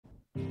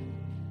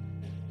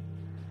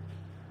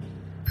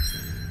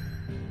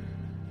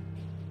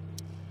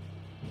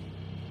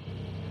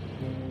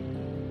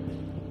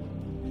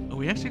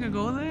we actually gonna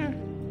go there?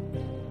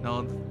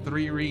 No,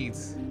 3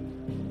 reads.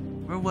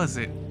 Where was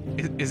it?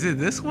 Is it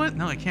this one?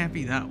 No, it can't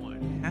be that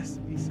one. It has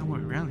to be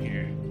somewhere around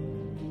here.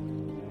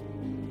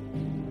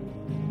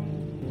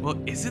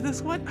 Well, is it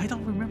this one? I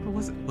don't remember.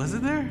 Was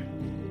it there?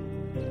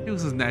 It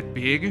wasn't that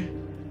big.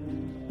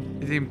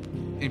 The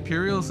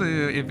Imperials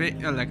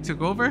like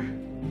took over?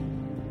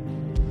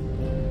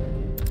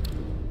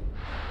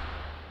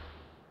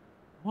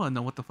 I wanna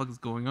know what the fuck is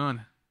going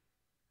on.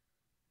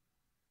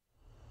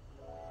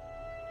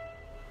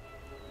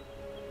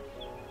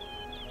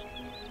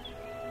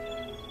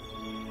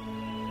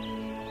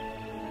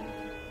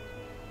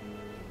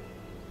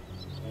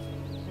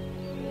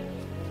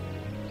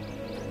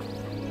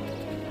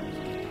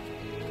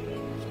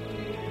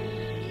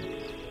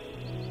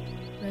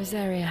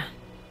 Rosaria.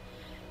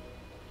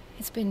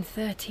 It's been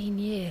 13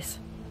 years.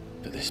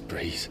 But this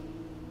breeze,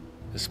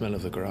 the smell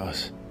of the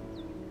grass,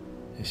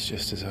 it's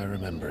just as I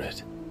remember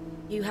it.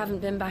 You haven't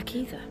been back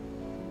either.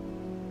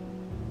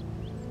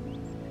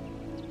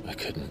 I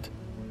couldn't.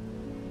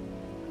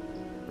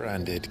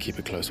 Bran did keep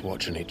a close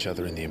watch on each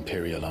other in the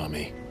Imperial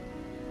army.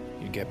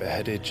 You'd get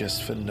beheaded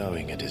just for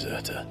knowing a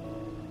deserter.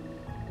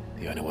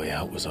 The only way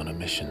out was on a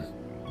mission.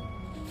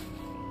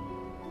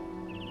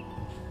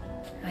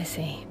 I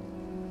see.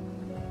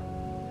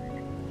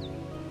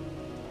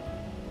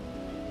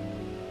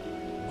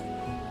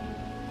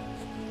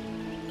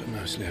 But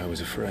mostly I was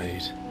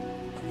afraid.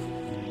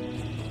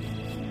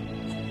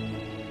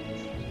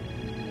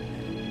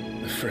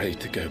 Afraid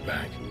to go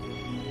back.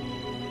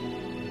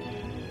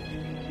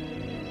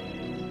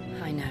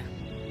 I know.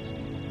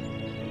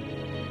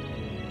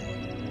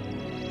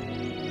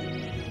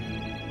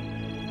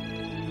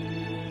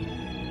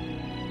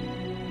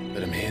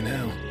 But I'm here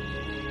now.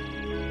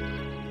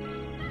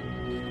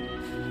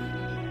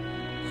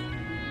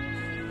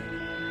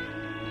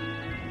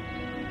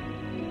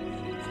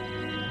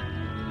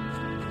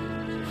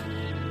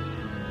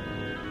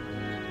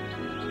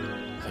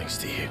 Thanks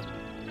to you.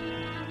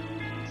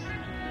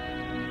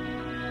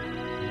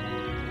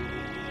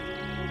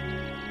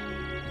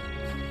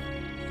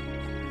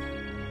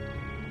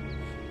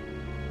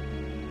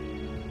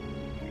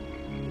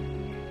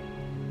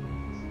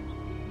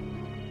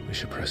 We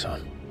should press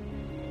on.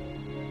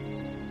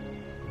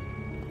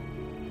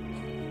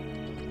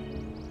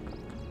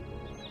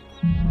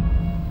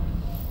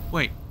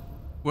 Wait,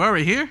 we're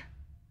already here?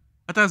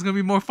 I thought it was gonna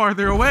be more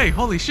farther away.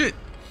 Holy shit.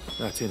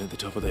 That inn at the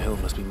top of the hill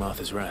must be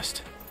Martha's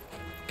Rest.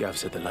 Gav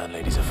said the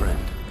landlady's a friend.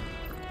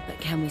 But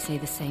can we say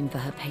the same for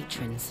her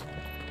patrons?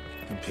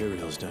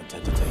 Imperials don't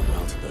tend to take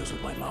well to those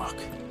with my mark.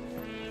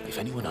 If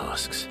anyone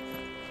asks,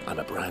 I'm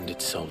a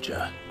branded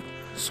soldier,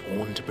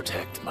 sworn to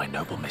protect my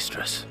noble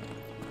mistress.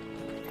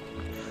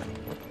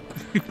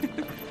 You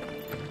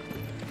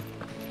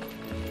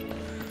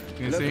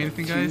gonna say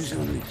anything, guys?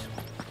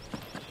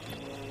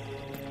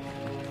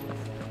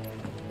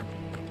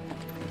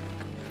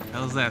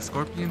 How's that,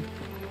 Scorpion?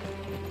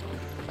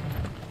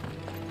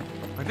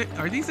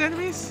 Are these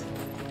enemies?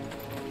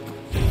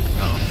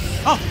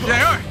 Oh. Oh, they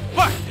are!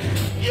 Fuck!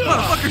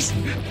 Motherfuckers!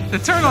 They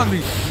turn on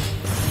me!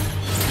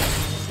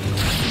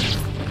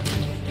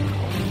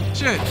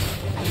 Shit!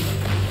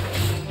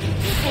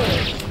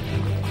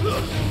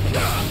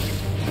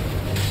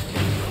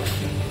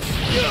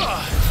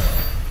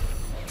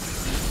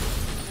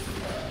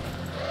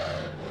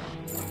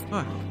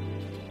 Fuck.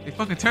 They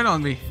fucking turn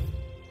on me.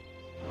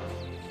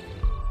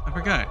 I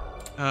forgot.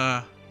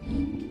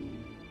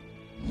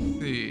 Let's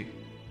see.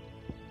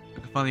 I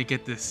can finally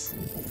get this.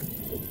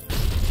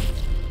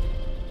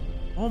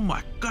 Oh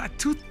my god,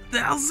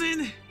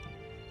 2,000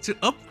 to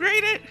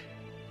upgrade it?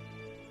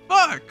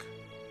 Fuck.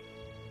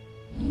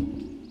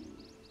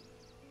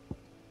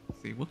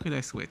 Let's see, what could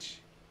I switch?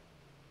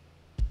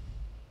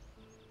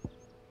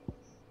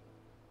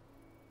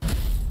 Oh,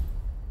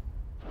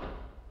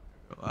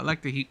 I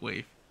like the heat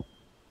wave.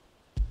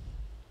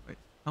 Wait,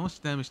 how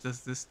much damage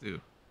does this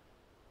do?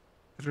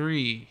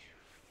 3.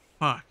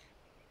 Fuck.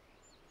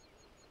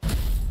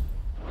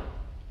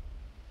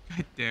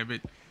 God damn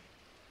it.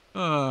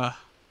 I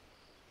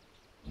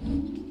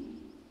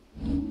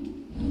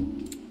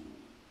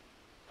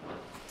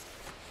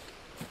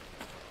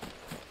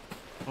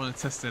want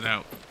to test it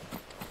out.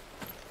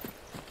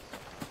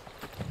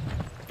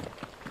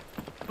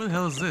 What the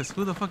hell is this?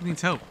 Who the fuck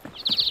needs help?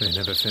 They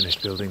never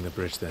finished building the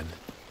bridge then.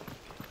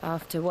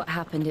 After what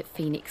happened at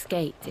Phoenix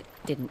Gate, it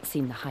didn't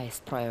seem the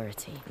highest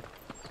priority.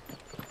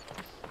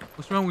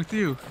 What's wrong with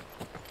you?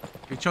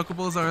 Your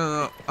chocobos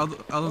are out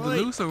of the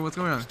loose, or what's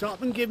going on?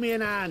 Stop and give me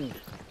an hand.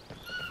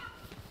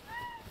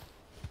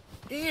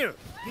 Here,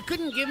 you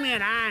couldn't give me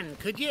an hand,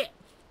 could you?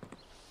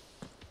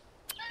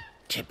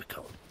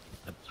 Typical.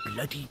 A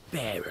bloody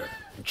bearer.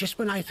 Just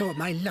when I thought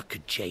my luck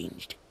had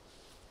changed.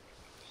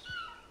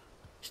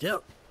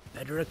 Still,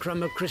 better a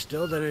crumb of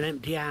crystal than an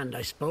empty hand,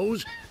 I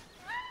suppose.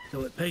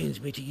 Though it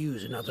pains me to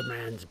use another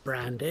man's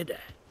branded.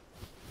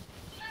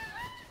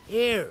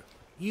 Here,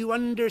 you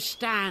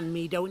understand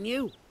me, don't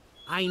you?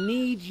 I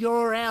need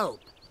your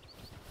help.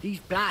 These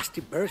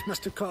blasted birds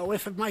must have caught a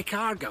whiff of my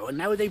cargo, and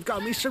now they've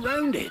got me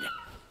surrounded.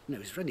 And it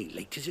was running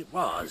late as it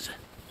was.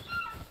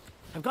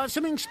 I've got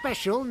something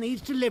special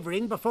needs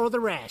delivering before the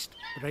rest,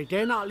 but I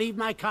dare not leave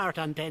my cart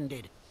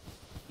untended.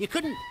 You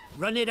couldn't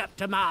run it up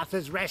to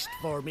Martha's Rest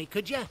for me,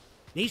 could you?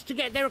 Needs to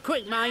get there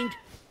quick, mind.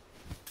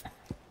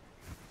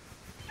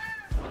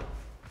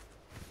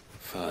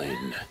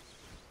 Fine.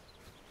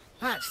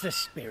 That's the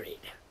spirit.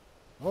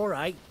 All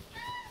right.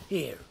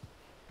 Here.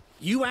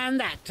 You hand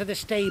that to the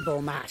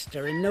stable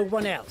master and no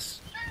one else.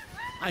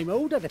 I'm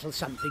owed a little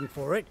something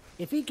for it.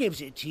 If he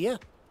gives it to you,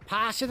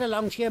 pass it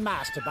along to your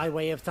master by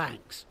way of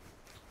thanks.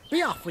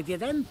 Be off with you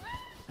then,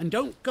 and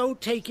don't go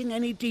taking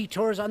any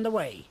detours on the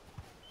way.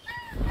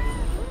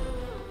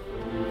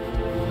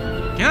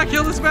 Can I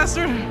kill this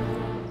bastard?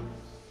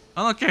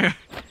 I don't care.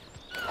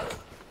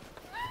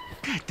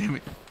 God damn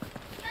it.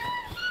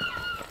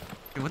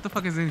 Okay, what the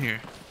fuck is in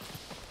here?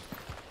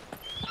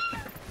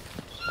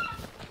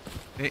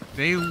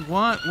 They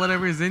want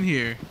whatever is in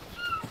here.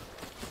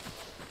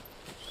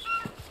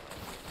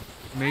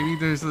 Maybe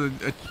there's a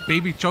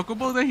baby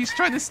chocobo that he's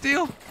trying to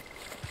steal?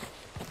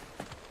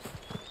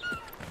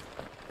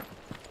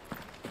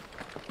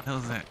 What the hell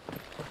is that?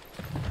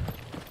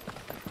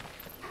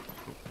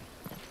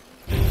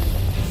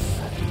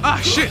 Ah,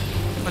 shit!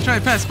 I'm trying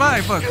to pass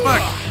by. Fuck.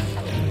 What?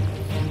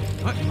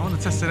 I want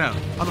to test it out.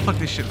 How the fuck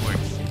this shit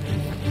works?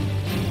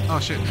 Oh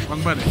shit,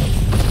 wrong button.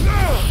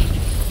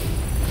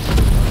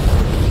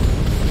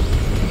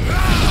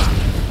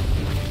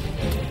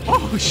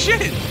 Oh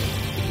shit!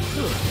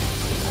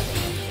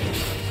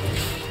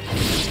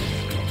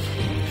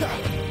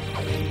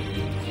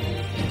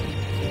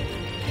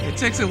 It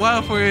takes a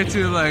while for it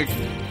to like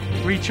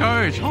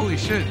recharge. Holy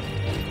shit!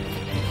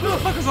 Who the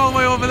fuck is all the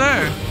way over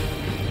there?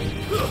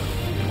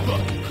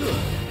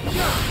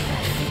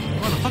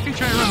 What the fuck are you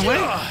trying to run away?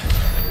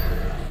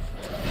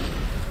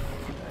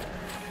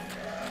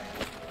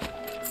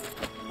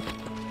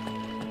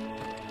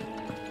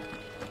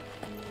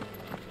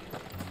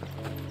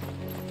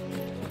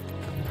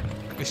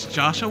 Is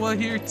Joshua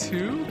here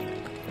too?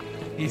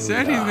 He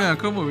said he's gonna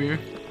come over here.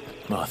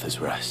 Martha's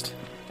Rest.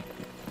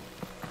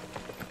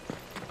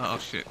 Oh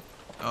shit.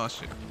 Oh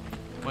shit.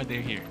 Why they're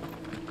here?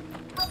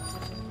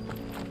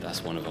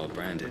 That's one of our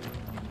branded.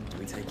 Do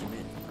we take him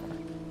in?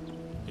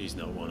 He's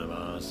not one of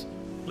ours.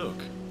 Look,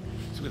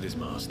 he's with his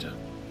master.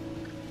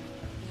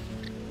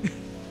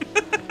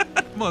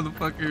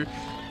 Motherfucker.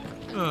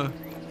 Are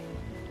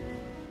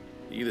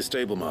you the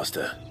stable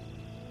master?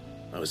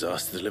 I was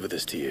asked to deliver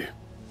this to you.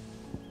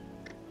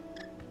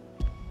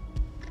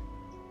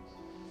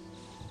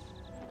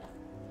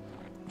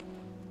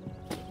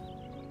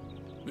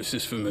 This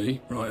is for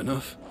me, right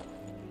enough.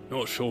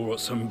 Not sure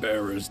what some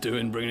bearer's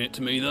doing bringing it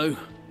to me, though.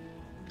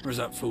 Where's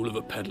that fool of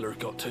a peddler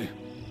got to?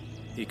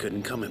 He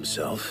couldn't come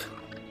himself.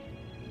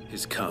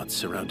 His cart's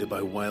surrounded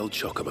by wild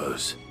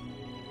chocobos.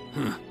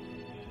 Huh.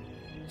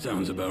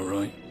 Sounds about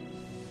right.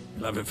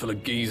 He'll have it full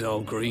of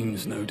Gizal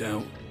greens, no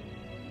doubt.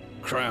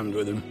 Crammed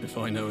with him, if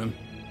I know him.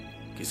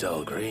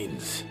 Gizal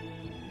greens.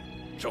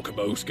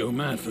 Chocobos go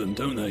mad for them,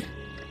 don't they?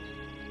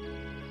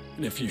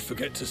 And if you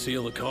forget to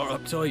seal the cart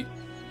up tight,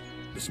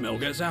 the smell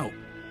gets out,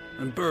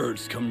 and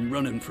birds come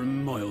running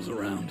from miles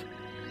around.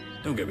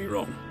 Don't get me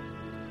wrong.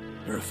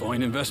 They're a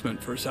fine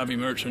investment for a savvy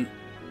merchant,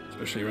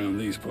 especially around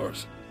these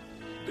parts.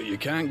 But you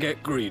can't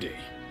get greedy,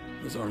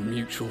 as our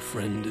mutual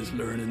friend is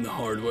learning the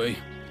hard way.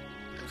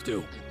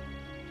 Still,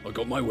 I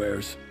got my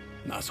wares,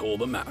 and that's all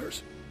that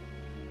matters.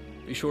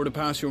 Be sure to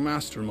pass your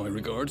master my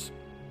regards.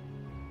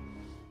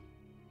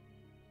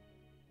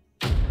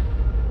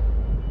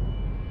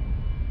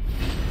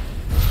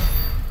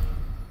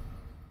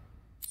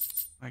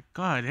 My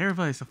god,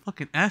 everybody's a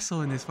fucking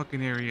asshole in this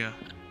fucking area.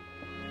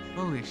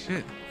 Holy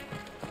shit.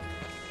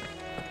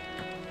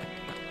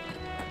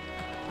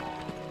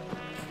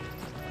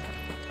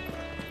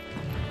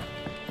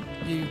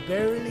 You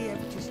barely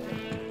have to step.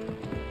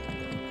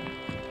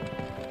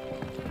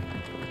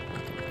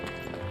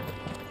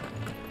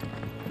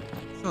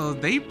 So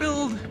they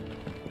build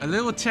a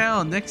little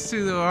town next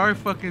to our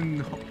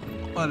fucking,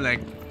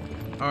 like,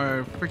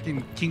 our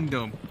freaking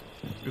kingdom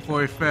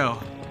before it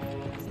fell.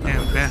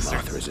 Damn bastards.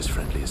 Martha is as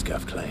friendly as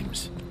Gav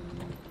claims.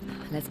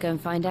 Let's go and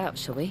find out,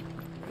 shall we?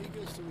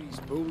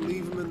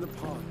 Leave him in the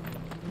pot.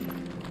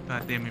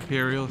 Goddamn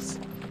Imperials.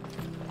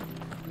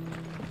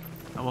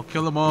 I will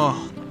kill them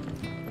all.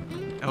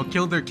 I will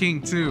kill their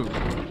king too.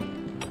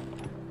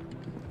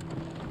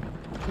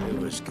 It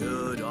was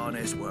good,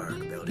 honest work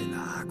building the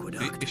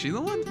aqueduct. Is she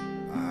the one?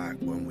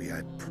 When we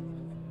had...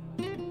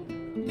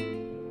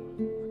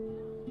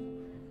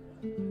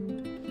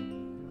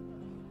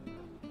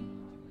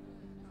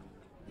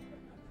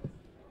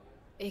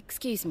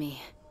 Excuse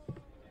me.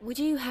 Would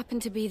you happen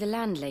to be the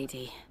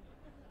landlady?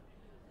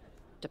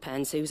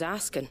 Depends who's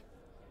asking,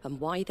 and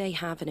why they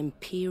have an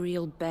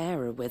Imperial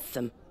bearer with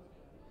them.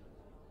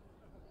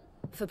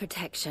 For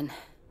protection,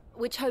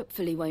 which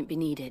hopefully won't be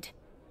needed.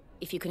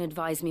 If you can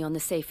advise me on the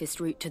safest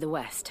route to the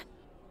west.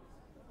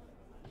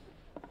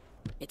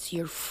 It's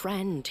your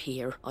friend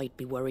here I'd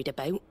be worried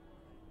about.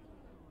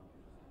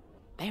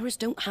 Bearers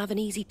don't have an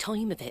easy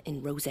time of it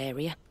in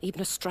Rosaria.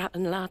 Even a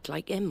Stratton lad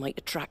like him might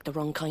attract the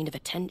wrong kind of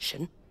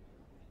attention.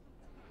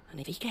 And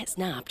if he gets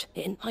nabbed,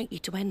 it ain't likely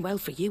to end well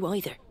for you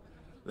either.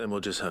 Then we'll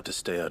just have to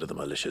stay out of the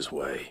malicious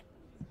way.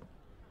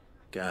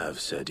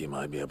 Gav said he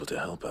might be able to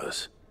help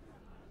us.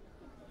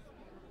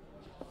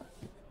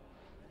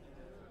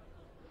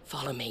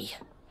 Follow me.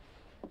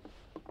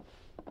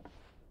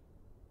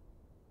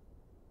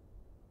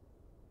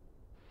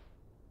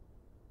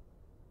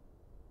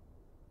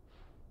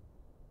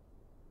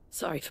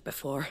 Sorry for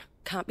before.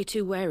 Can't be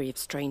too wary of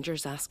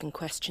strangers asking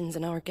questions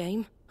in our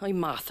game. I'm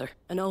Martha,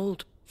 an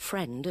old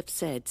friend of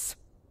Sid's.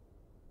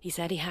 He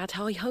said he had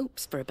high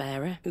hopes for a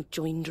bearer who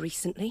joined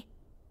recently.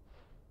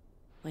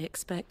 I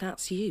expect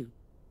that's you.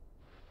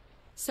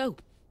 So,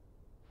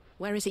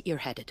 where is it you're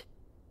headed?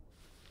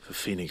 For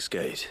Phoenix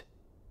Gate.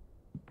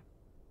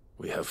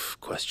 We have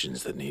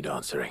questions that need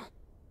answering.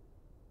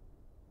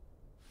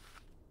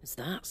 Is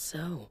that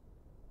so?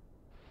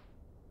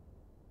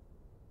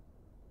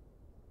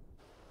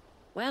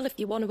 Well, if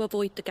you want to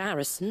avoid the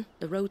garrison,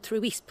 the road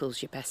through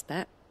Eastpool's your best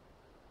bet.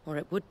 Or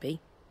it would be,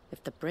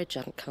 if the bridge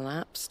hadn't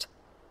collapsed.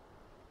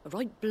 A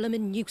right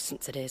bloomin'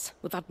 nuisance it is.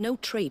 We've had no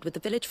trade with the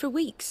village for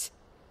weeks.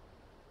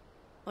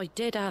 I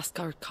did ask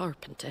our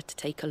carpenter to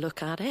take a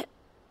look at it.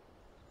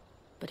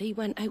 But he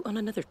went out on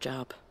another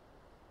job,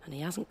 and he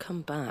hasn't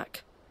come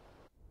back.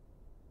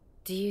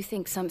 Do you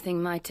think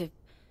something might have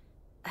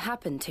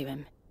happened to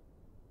him?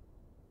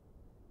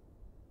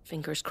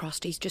 Fingers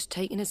crossed he's just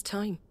taking his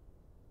time.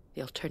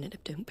 The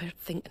alternative don't bear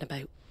thinking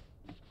about.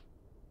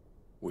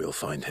 We'll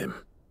find him.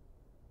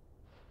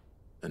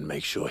 And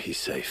make sure he's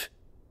safe.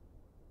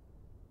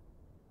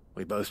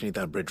 We both need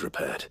that bridge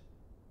repaired.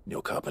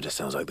 Your carpenter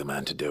sounds like the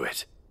man to do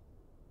it.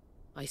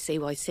 I see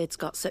why Sid's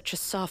got such a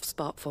soft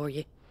spot for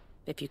you.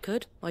 If you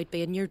could, I'd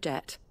be in your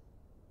debt.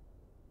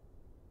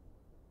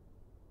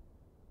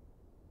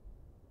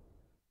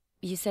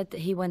 You said that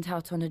he went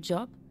out on a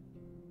job?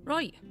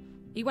 Right.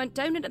 He went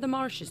down into the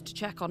marshes to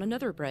check on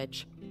another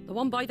bridge. The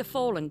one by the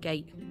Fallen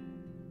Gate.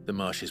 The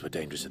marshes were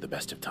dangerous at the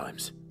best of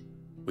times.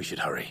 We should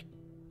hurry.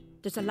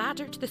 There's a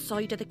ladder to the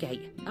side of the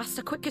gate. That's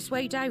the quickest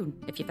way down,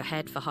 if you've a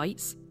head for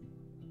heights.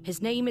 His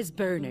name is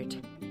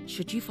Bernard.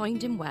 Should you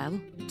find him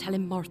well, tell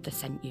him Martha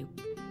sent you,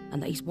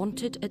 and that he's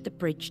wanted at the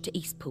bridge to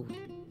Eastpool.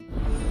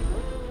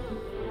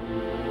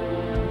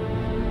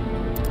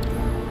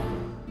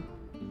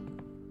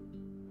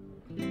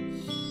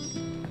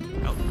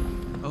 Oh,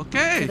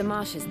 okay. To the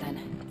marshes, then.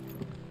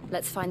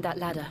 Let's find that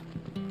ladder.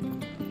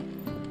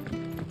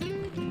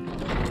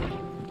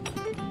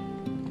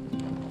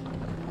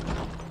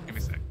 Give me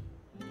a sec.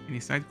 Any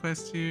side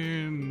quests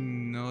here?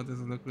 No, it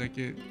doesn't look like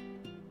it.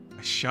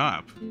 A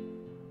shop.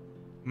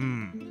 I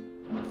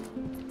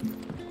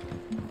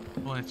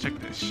want to check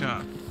that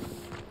shop.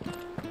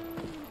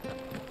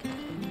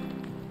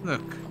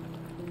 Look.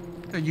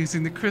 They're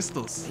using the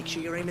crystals. Make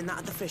sure you're aiming that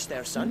at the fish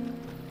there, son.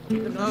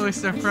 Oh,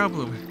 it's their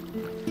problem.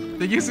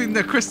 They're using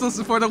the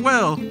crystals for the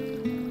well.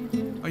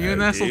 Are you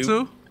an asshole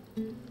too?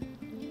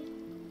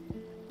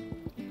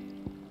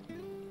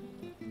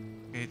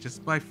 Okay,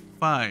 just buy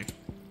 5.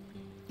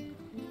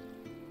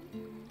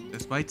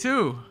 Just buy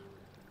 2.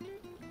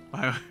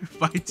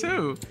 Buy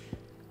 2.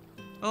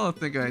 I don't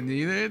think I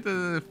need it.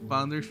 The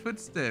founder's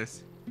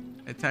footsteps.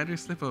 A tattered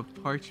slip of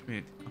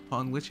parchment,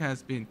 upon which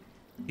has been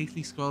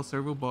hastily scrawled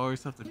several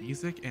bars of the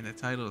music and the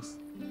titles.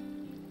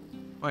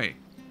 Wait.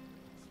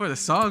 For the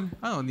song?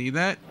 I don't need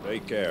that.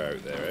 Take care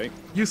out there, eh?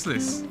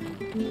 Useless.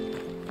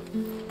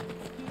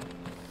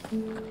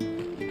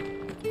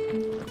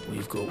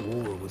 We've got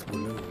war with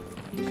Walloon.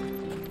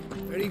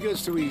 Very good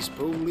to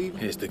Eastpool, leave.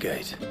 Here's the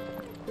gate.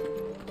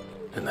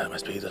 And that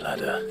must be the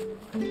ladder.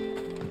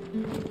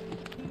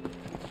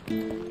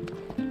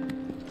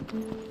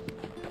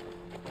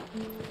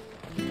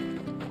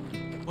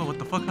 Whoa, what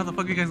the fuck? How the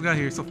fuck you guys got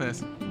here so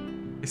fast?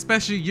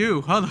 Especially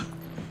you. How the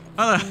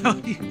hell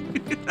you...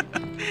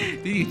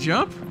 Did you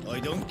jump? I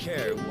don't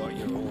care what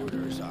your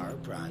orders are,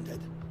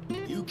 Branded.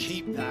 You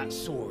keep that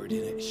sword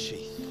in its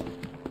sheath.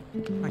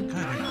 My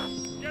god.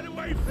 Get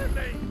away from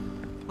me!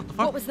 What the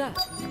fuck? What was that?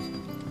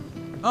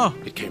 Oh.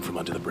 It came from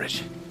under the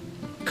bridge.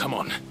 Come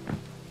on.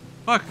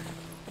 Fuck.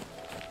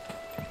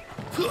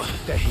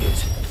 There he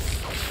is.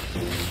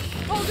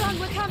 Hold on,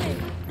 we're coming!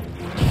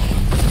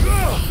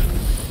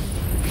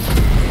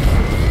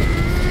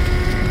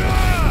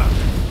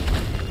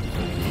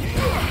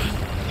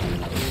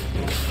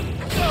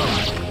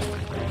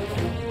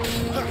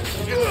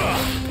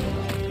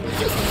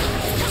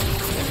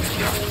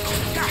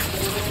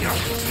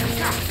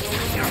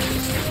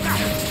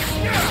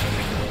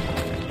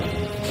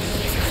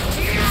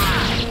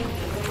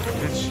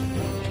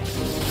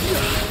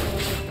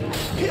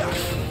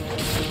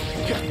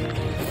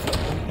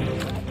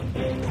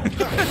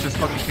 Just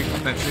fucking kick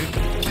him, that's it.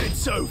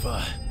 It's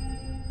over.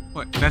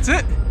 What, that's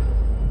it?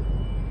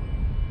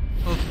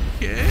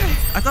 Okay.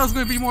 I thought it was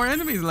gonna be more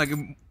enemies, like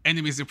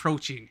enemies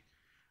approaching.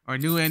 Or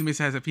new enemies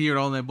has appeared,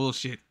 all that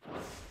bullshit.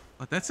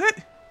 But that's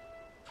it?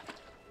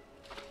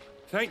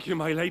 Thank you,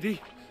 my lady.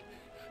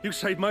 You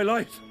saved my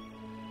life.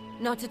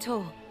 Not at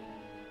all.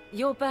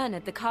 You're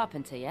Bernard the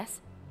carpenter,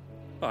 yes?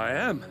 I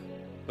am.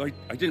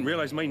 I didn't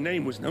realize my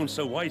name was known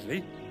so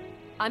widely.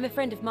 I'm a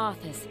friend of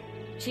Martha's.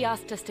 She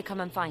asked us to come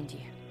and find you.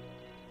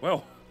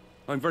 Well,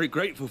 I'm very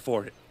grateful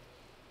for it.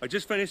 I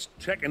just finished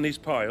checking these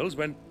piles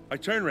when I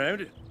turn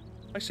round.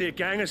 I see a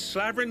gang of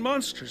slavering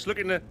monsters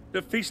looking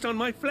to feast on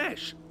my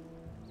flesh.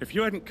 If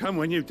you hadn't come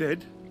when you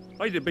did,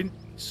 I'd have been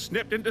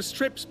snipped into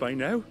strips by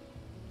now.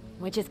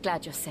 We're just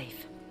glad you're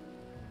safe.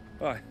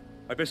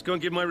 I best go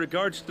and give my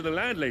regards to the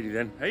landlady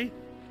then, eh?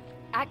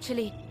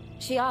 Actually,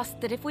 she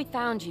asked that if we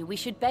found you, we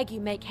should beg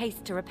you make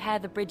haste to repair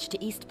the bridge to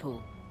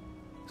Eastpool.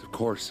 Of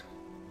course.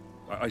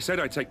 I said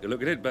I'd take a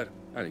look at it, but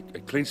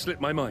it clean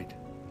slipped my mind.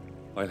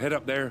 I'll head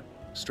up there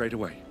straight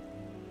away.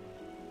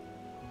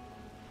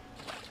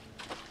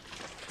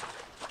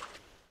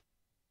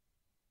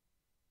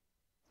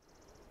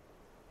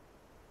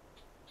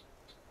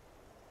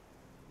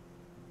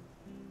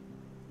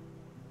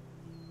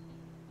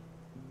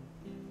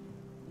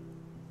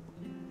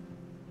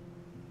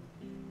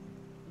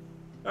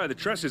 The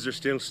trusses are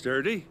still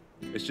sturdy.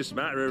 It's just a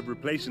matter of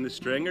replacing the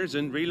stringers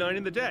and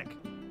relining the deck.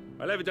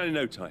 I'll have it done in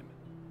no time.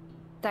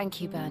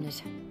 Thank you,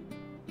 Bernard.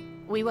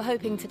 We were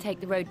hoping to take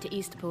the road to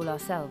Eastpool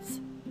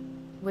ourselves.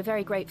 We're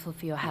very grateful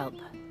for your help.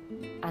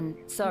 And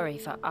sorry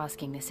for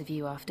asking this of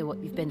you after what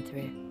you've been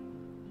through.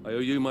 I owe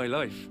you my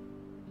life.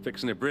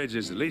 Fixing a bridge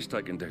is the least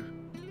I can do.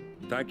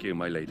 Thank you,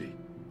 my lady.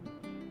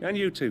 And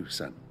you too,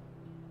 son.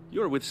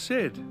 You're with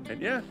Sid,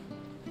 ain't ya?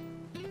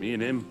 Me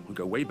and him will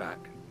go way back.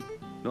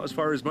 Not as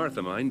far as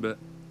Martha, mind, but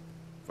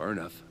far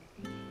enough.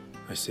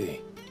 I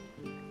see.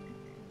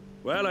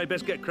 Well, I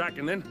best get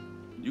cracking then.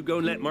 You go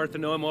and let Martha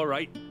know I'm all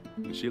right,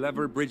 and she'll have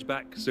her bridge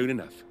back soon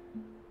enough.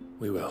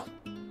 We will.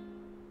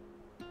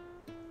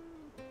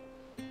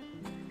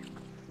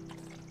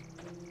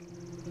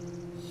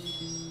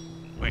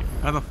 Wait,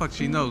 how the fuck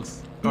she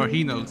knows? Or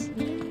he knows?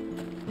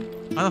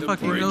 How the fuck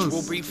he knows? The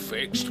bridge will be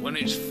fixed when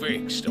it's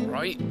fixed,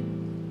 alright?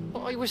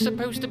 But I was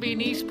supposed to be in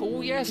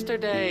Eastpool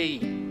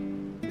yesterday.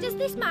 Does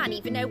this man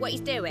even know what he's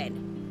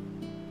doing?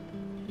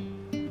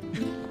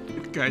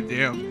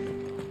 Goddamn.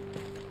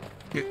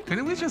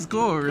 Couldn't we just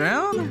go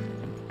around?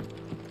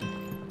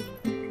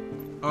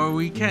 Or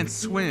we can't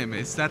swim,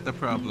 is that the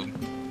problem?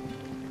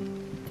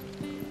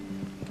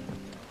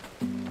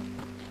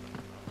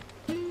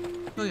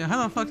 Oh yeah,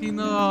 how the fuck do you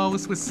know I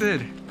was with Sid?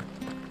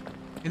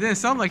 It didn't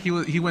sound like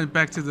he went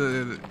back to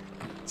the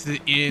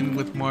inn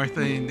with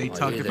Martha and they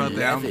talked about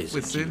the album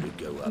with Sid.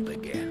 Go up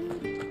again.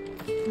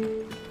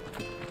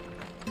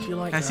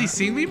 Has he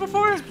seen me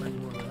before?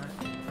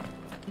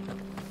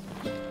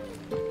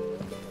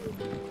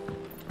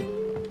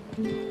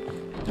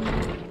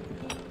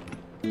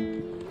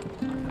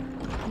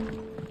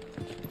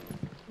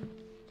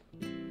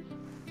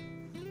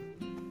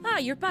 Ah,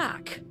 you're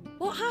back.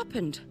 What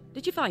happened?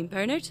 Did you find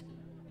Bernard?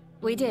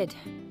 We did.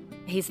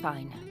 He's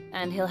fine,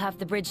 and he'll have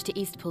the bridge to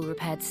Eastpool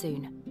repaired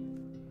soon.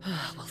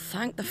 Well,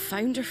 thank the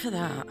Founder for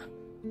that.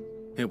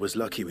 It was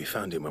lucky we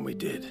found him when we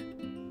did.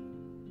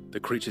 The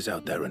creatures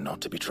out there are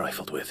not to be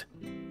trifled with.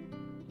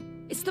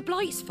 It's the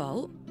Blight's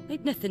fault.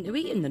 They'd nothing to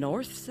eat in the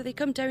north, so they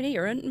come down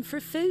here hunting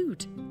for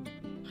food.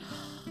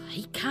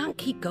 He can't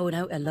keep going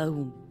out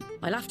alone.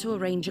 I'll have to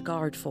arrange a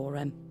guard for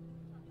him.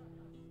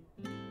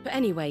 But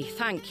anyway,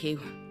 thank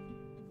you.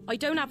 I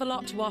don't have a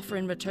lot to offer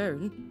in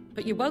return,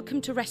 but you're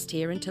welcome to rest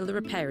here until the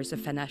repairs are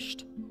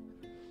finished.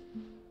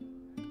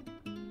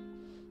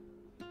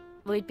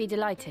 We'd be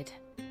delighted.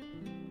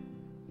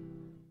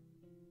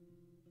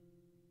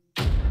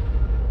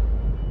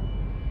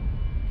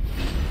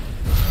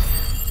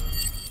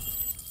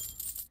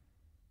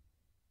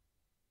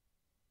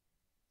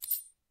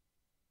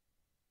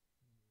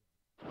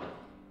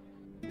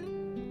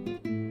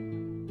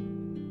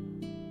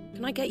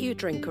 Can I get you a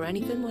drink or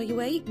anything while you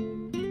wait?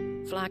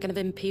 Flagon of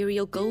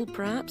Imperial Gold,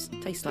 perhaps?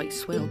 Tastes like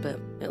swill, but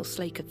it'll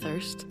slake a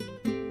thirst.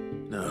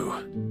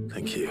 No,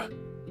 thank you.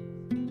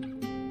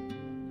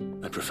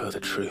 I prefer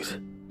the truth.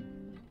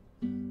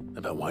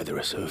 About why there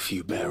are so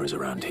few bearers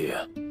around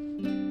here.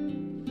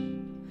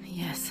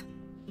 Yes.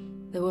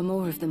 There were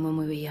more of them when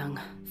we were young.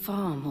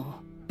 Far more.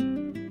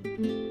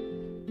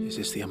 Is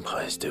this the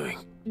Empire's doing?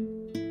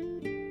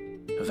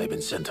 Have they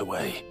been sent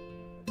away?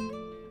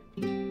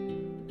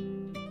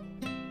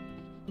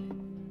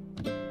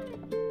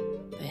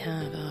 They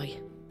have, aye.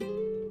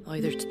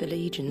 Either to the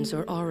Legions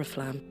or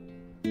Oriflamme.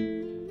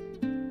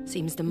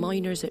 Seems the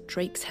miners at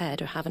Drake's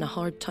Head are having a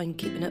hard time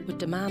keeping up with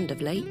demand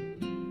of late,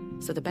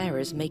 so the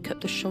bearers make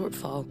up the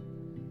shortfall.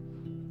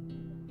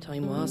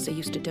 Time was they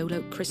used to dole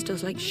out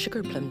crystals like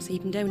sugar plums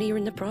even down here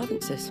in the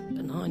provinces,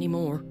 but not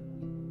anymore.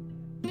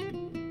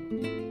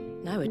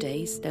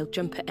 Nowadays, they'll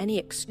jump at any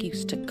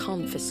excuse to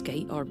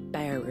confiscate our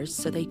bearers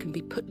so they can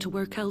be put to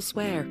work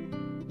elsewhere.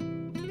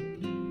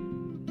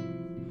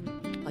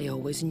 I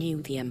always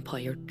knew the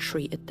Empire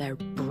treated their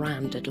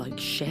branded like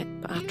shit,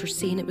 but after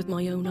seeing it with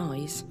my own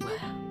eyes, well...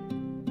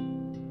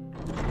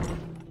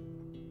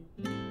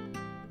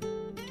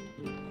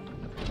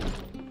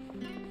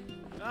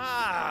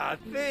 Ah,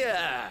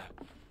 Thea!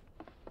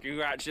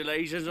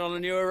 Congratulations on the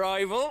new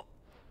arrival.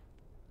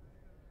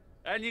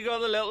 And you got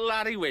the little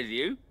laddie with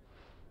you?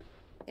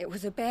 It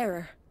was a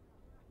bearer.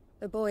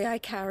 The boy I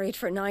carried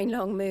for 9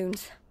 long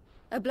moons.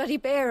 A bloody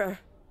bearer.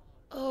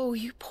 Oh,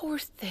 you poor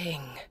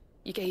thing.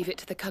 You gave it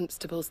to the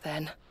constables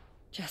then?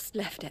 Just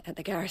left it at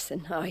the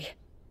garrison, I.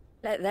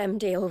 Let them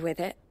deal with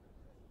it.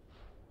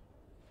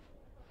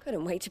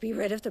 Couldn't wait to be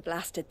rid of the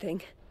blasted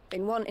thing.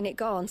 Been wanting it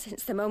gone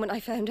since the moment I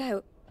found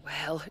out.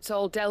 Well, it's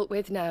all dealt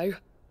with now.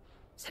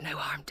 So no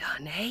harm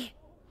done, eh?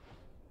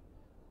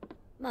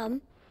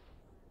 Mum,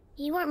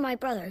 you weren't my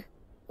brother,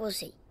 was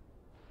he?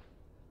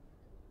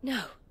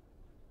 No.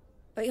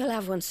 But you'll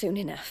have one soon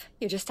enough.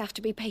 You just have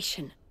to be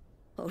patient.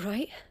 All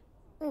right?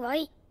 All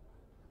right.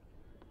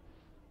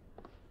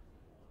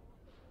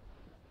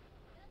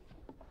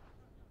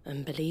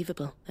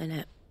 Unbelievable,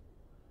 innit?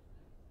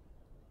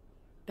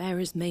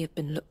 Bearers may have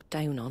been looked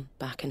down on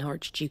back in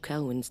Archduke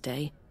Elwin's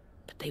day,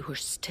 but they were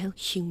still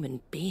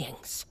human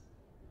beings.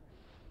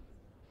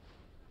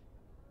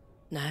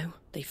 Now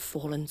they've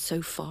fallen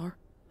so far,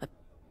 a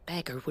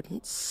beggar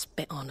wouldn't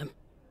spit on them.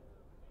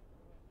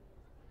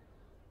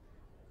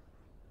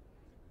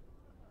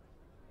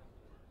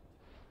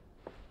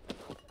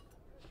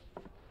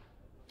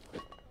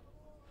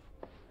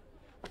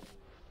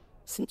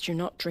 Since you're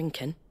not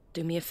drinking,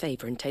 do me a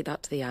favour and take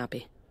that to the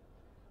Abbey.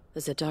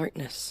 There's a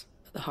darkness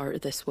at the heart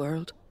of this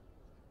world,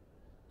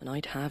 and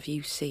I'd have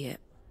you see it.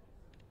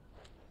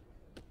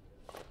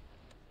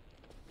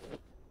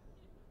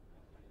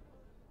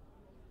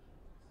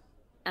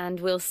 And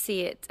we'll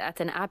see it at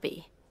an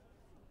abbey?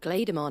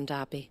 Glademond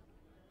Abbey,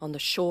 on the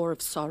shore of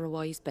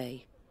Sorrowwise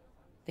Bay.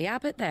 The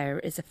abbot there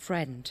is a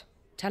friend.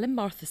 Tell him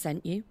Martha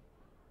sent you,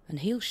 and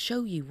he'll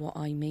show you what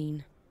I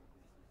mean.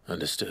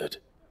 Understood.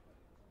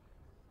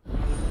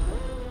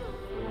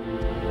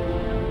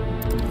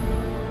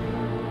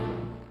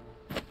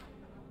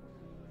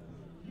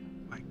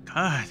 My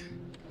God.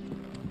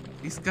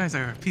 These guys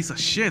are a piece of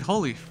shit.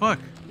 Holy fuck.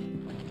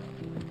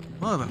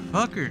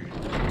 Motherfucker.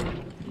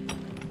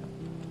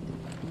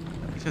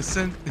 Just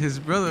sent his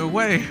brother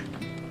away.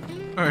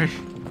 Or,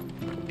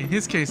 in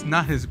his case,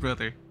 not his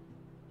brother.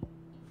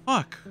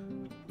 Fuck.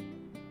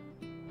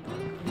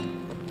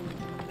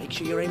 Make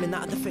sure you're aiming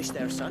that at the fish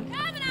there, son.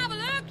 Come and have a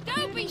look,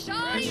 don't be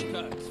shy.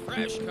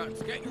 Fresh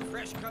cuts. Get your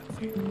fresh cuts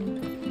here.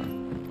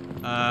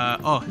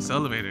 Oh, it's the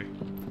elevator.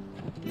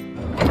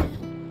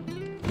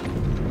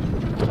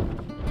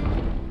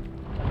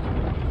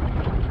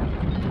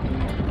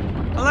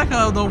 I like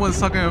how no one's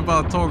talking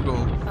about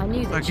Torgal. I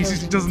knew that like he's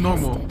children just were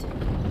normal. tested,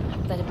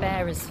 that a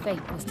bearer's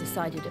fate was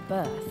decided at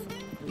birth.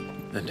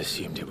 And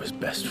assumed it was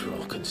best for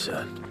all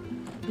concerned.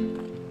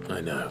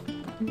 I know.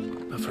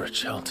 But for a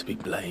child to be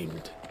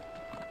blamed,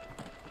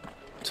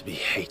 to be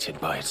hated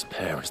by its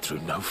parents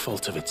through no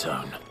fault of its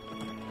own.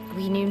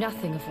 We knew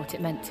nothing of what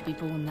it meant to be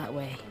born that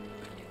way,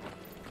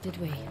 did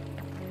we?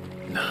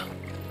 No.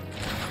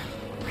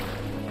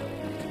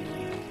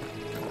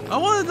 I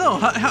want to know,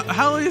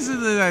 how is it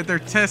that they're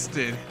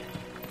tested?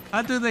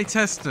 How do they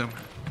test them?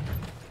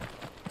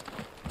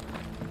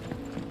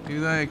 Do you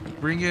like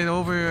bring it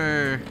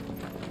over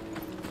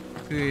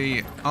to the,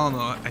 I don't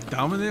know, a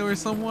dominant or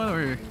someone,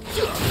 or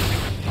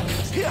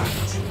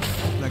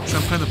like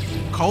some kind of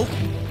cult?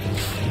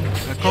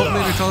 The cult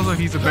leader tells us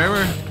he's a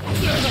bearer.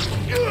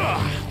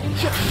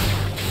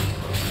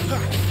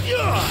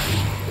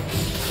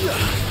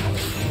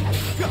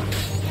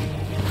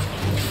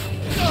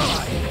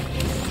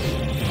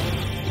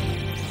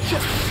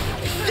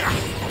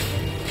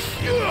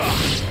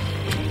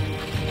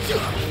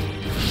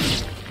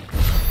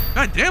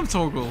 God damn,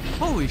 Torgal.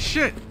 Holy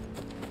shit.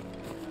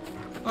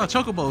 Oh,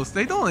 chocobos.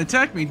 They don't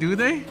attack me, do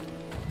they?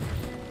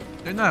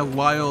 They're not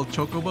wild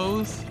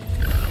chocobos.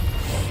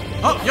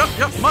 Oh, yep,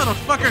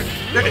 motherfucker.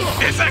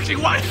 It's actually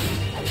wild.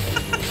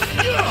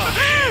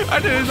 I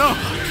didn't know.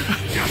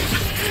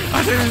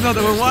 I didn't know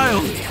they were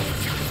wild.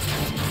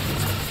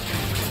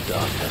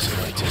 Darkness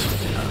waits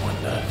within our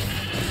window.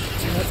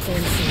 Let's go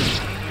and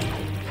see.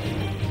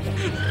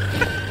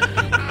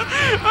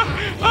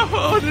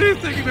 I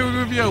didn't think there was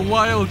gonna be a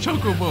wild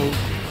chocobo,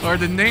 or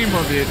the name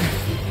of it.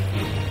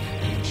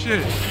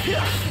 Shit.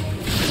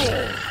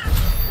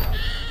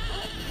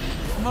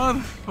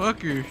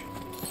 Motherfucker.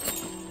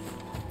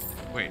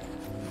 Wait.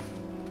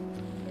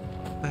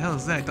 What the hell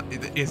is that?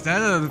 Is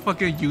that a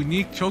fucking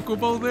unique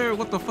chocobo there?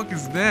 What the fuck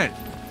is that?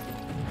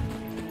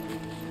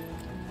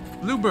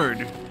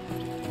 Bluebird.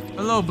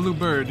 Hello,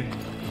 Bluebird.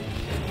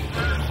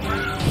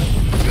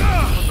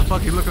 What the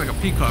fuck? You look like a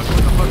peacock. What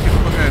the fuck? Get the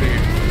fuck out of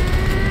here.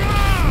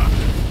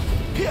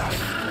 There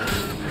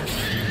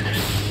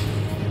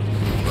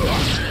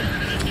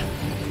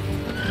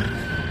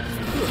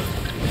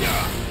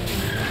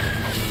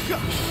we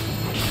go.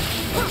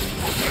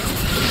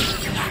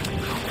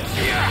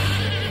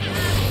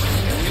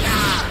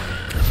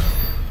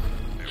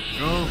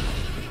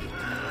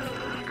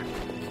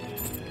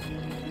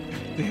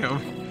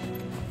 Damn.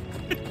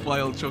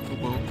 Wild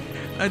Chocobo.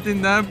 I did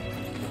not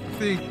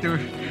think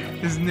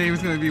his name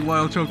was gonna be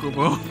Wild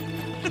Chocobo.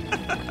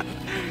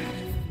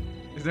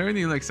 Is there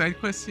any like side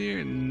quests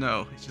here?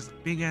 No, it's just a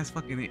big ass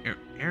fucking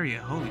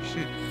area. Holy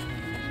shit.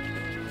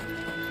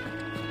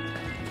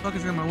 fuck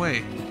is in my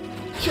way?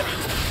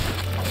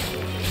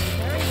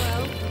 Very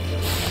well.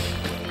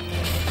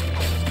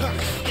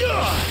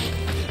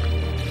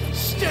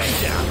 Stay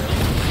down!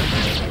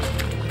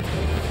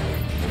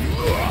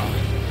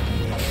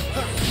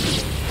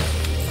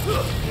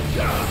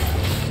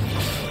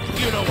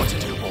 You know what to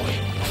do, boy.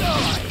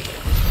 Die!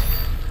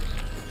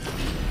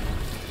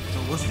 So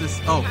what's this?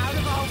 Oh. Out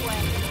of our way.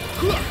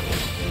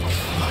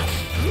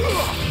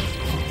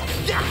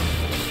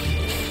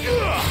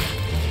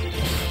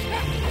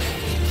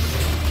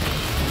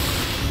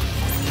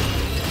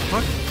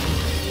 What?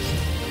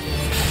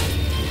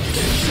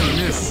 So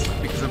miss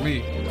because of me.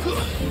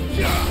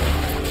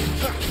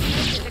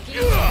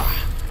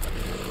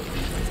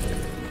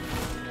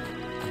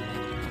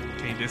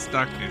 Okay, this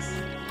darkness.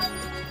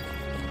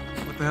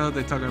 What the hell are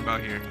they talking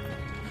about here?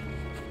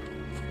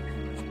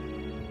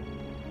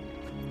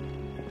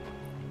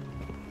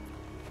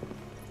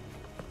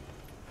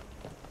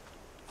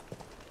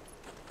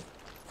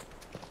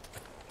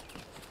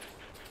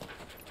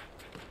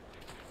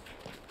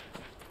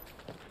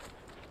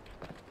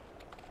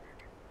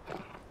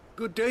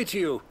 Good day to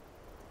you.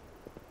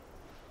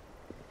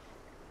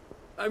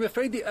 I'm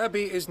afraid the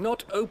Abbey is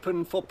not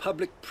open for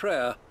public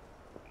prayer.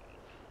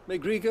 May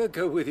Grieger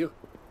go with you?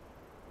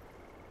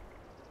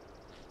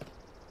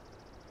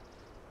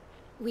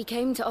 We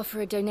came to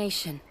offer a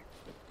donation.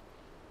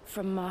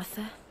 From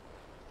Martha.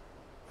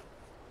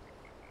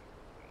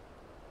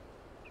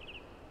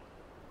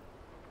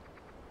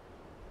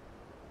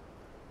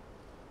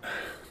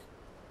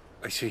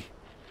 I see.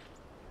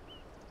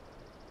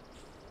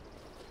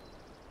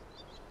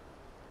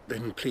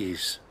 Then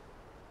please,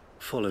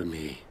 follow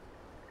me.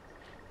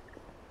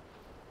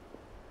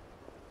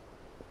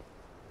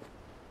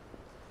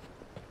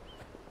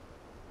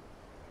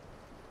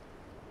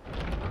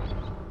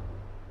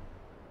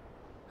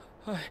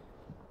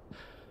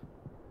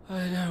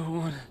 I don't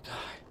want to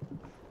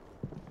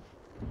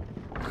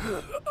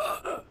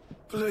die.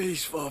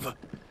 Please, Father.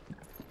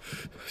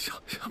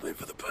 Come in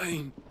for the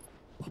pain.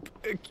 I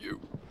beg you.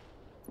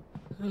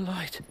 The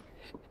light,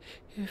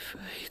 it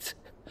fades.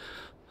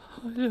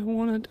 I don't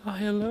want to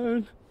die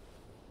alone.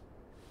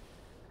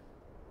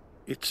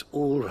 It's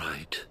all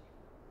right.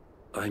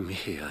 I'm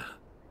here.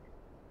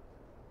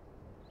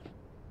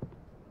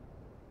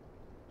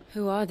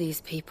 Who are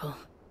these people?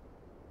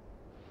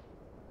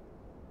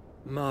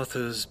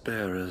 Martha's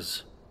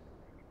bearers.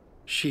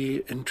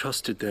 She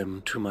entrusted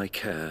them to my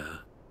care,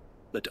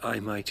 that I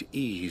might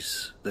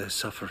ease their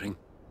suffering.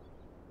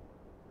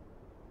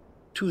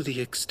 To the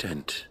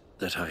extent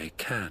that I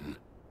can.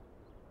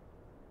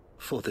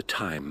 For the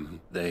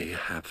time they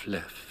have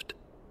left.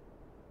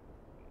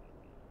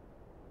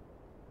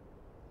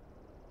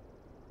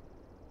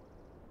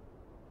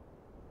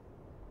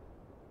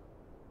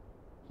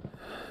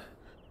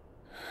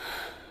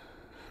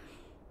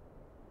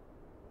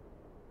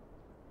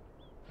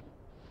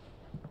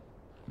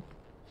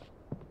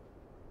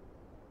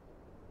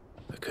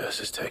 The curse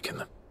has taken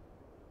them.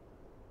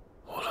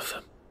 All of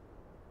them.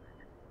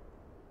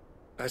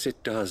 As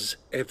it does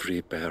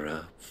every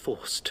bearer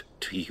forced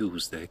to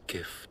use their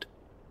gift.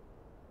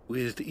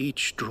 With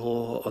each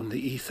draw on the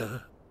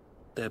ether,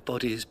 their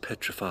bodies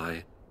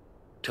petrify,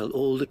 till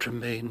all that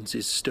remains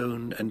is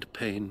stone and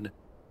pain,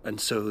 and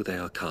so they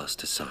are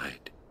cast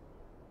aside.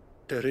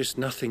 There is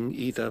nothing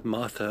either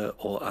Martha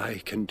or I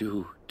can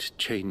do to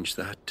change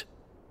that,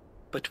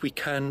 but we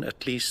can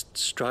at least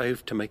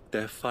strive to make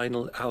their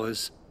final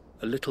hours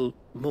a little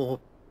more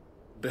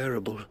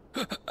bearable.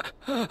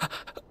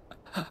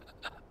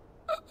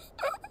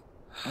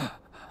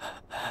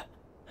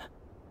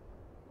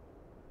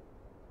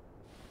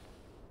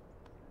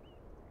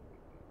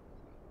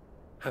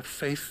 Have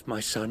faith, my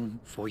son,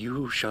 for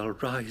you shall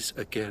rise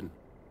again,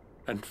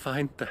 and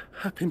find the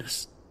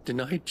happiness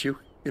denied you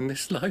in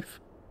this life.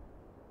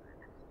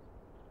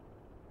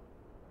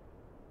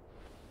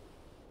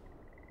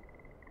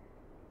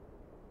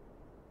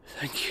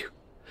 Thank you,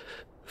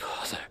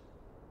 Father.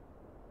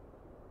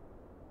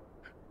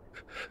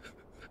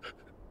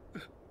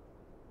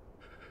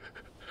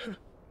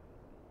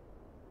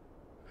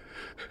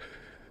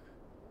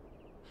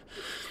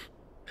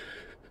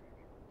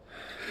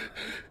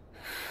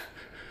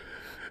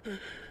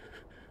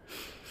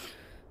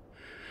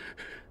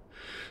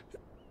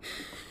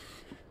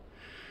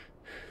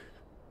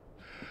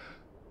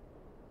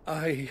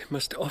 I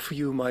must offer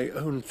you my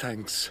own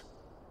thanks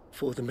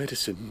for the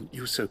medicine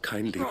you so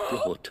kindly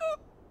brought.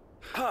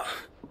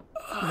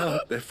 Now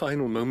their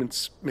final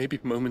moments may be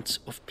moments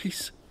of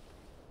peace.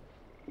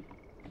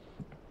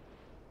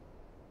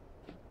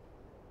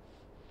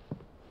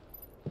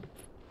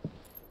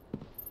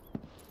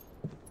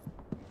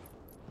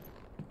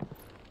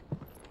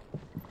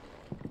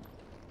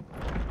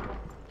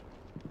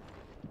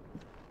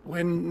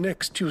 When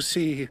next you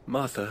see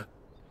Martha,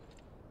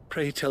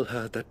 pray tell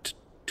her that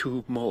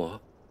 2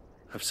 more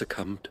have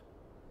succumbed.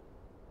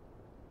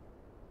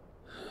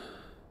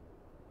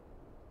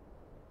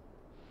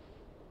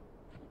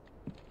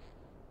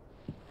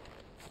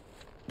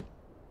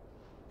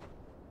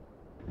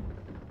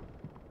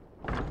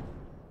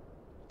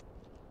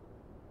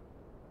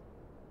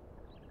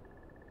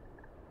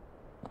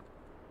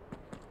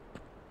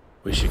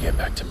 We should get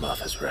back to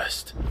Martha's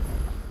Rest.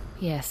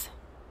 Yes,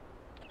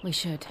 we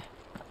should.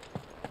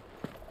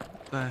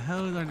 The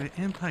hell are the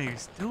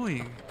Empires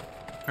doing?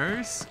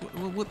 Curse?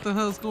 What the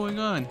hell's going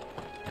on?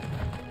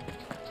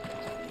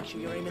 Make sure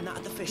you're aiming that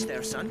at the fish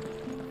there, son.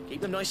 Keep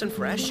them nice and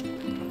fresh.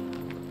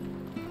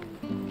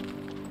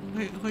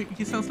 Wait,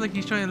 he sounds like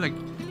he's trying to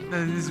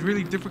that it's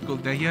really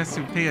difficult that he has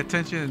to pay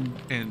attention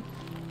and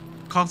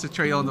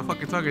concentrate on the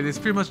fucking target. It's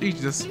pretty much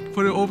easy, just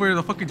put it over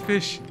the fucking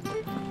fish.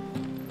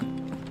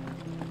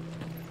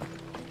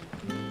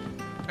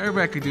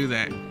 Everybody could do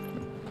that.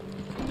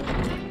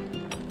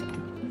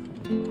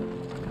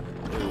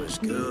 It was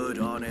good,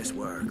 honest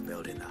work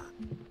building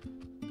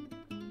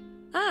that.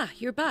 Ah,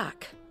 you're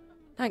back.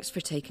 Thanks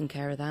for taking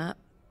care of that.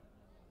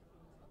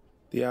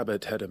 The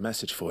abbot had a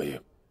message for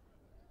you.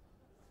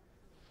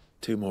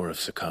 2 more have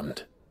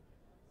succumbed.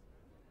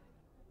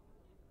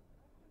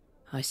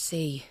 I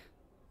see.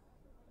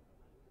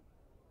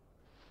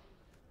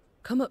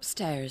 Come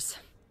upstairs.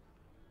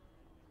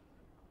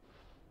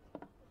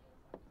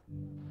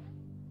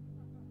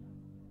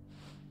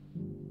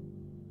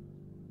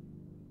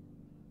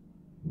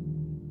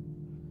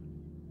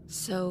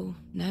 So,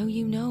 now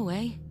you know,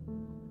 eh?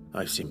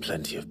 I've seen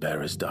plenty of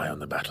bearers die on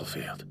the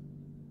battlefield.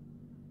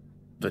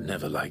 But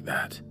never like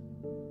that.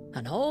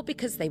 And all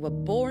because they were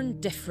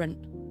born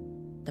different.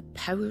 The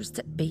powers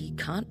that be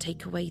can't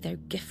take away their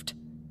gift,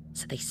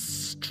 so they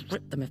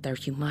strip them of their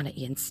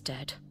humanity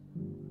instead.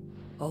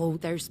 Oh,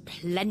 there's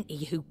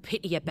plenty who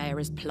pity a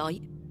bearer's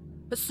plight.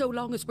 But so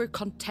long as we're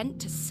content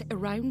to sit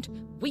around,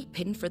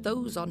 weeping for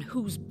those on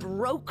whose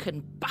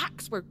broken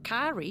backs we're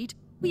carried,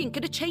 we ain't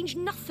gonna change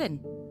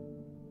nothing.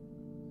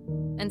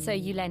 And so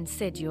you lend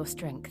Sid your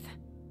strength?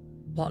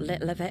 What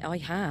little of it I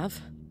have.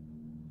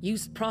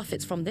 Used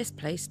profits from this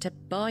place to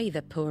buy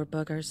the poor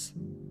buggers.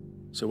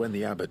 So when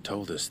the abbot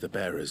told us the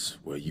bearers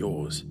were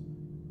yours...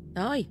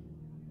 Aye,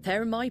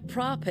 they're my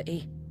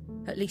property,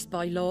 at least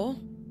by law.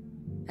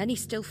 Any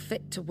still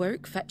fit to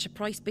work fetch a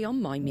price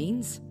beyond my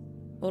means.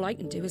 All I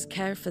can do is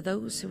care for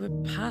those who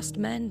are past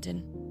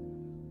mending.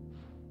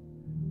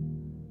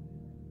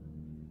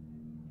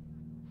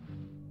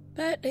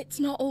 But it's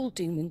not all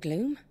doom and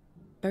gloom.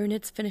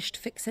 Bernard's finished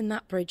fixing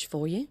that bridge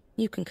for you.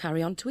 You can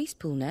carry on to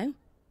Eastpool now.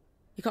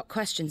 You got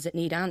questions that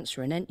need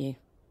answering, ain't you?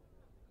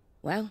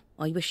 Well,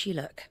 I wish you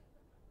luck.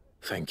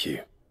 Thank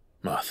you,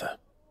 Martha.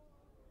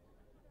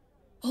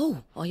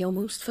 Oh, I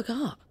almost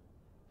forgot.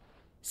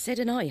 Sid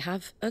and I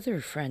have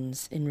other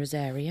friends in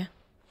Rosaria.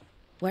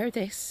 Wear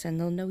this and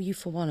they'll know you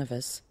for one of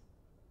us.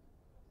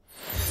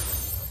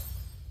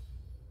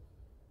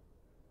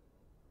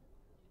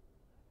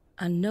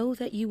 And know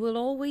that you will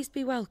always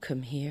be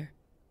welcome here.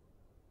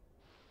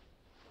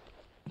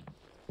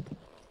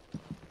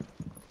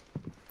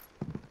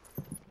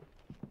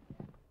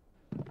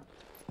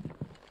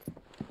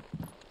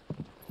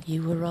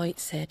 You were right,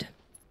 Sid.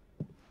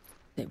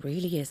 It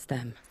really is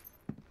them.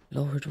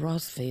 Lord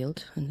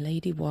Rosfield and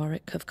Lady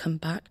Warwick have come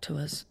back to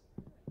us.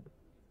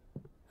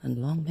 And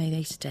long may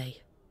they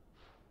stay.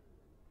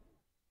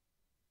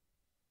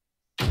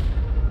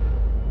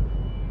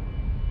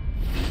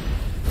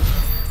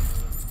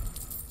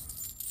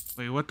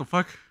 Wait, what the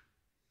fuck?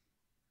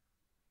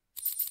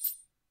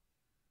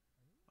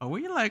 Are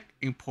we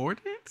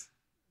important?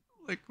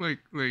 Like,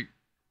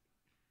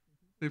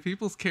 do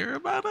people care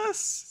about us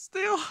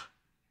still?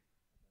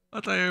 I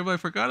thought everybody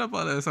forgot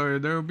about us, or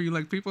there would be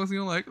people,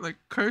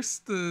 curse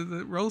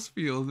the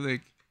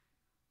Rosefield,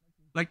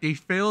 like they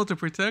failed to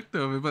protect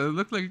them, but it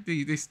looked like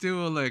they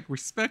still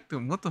respect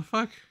them. What the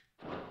fuck?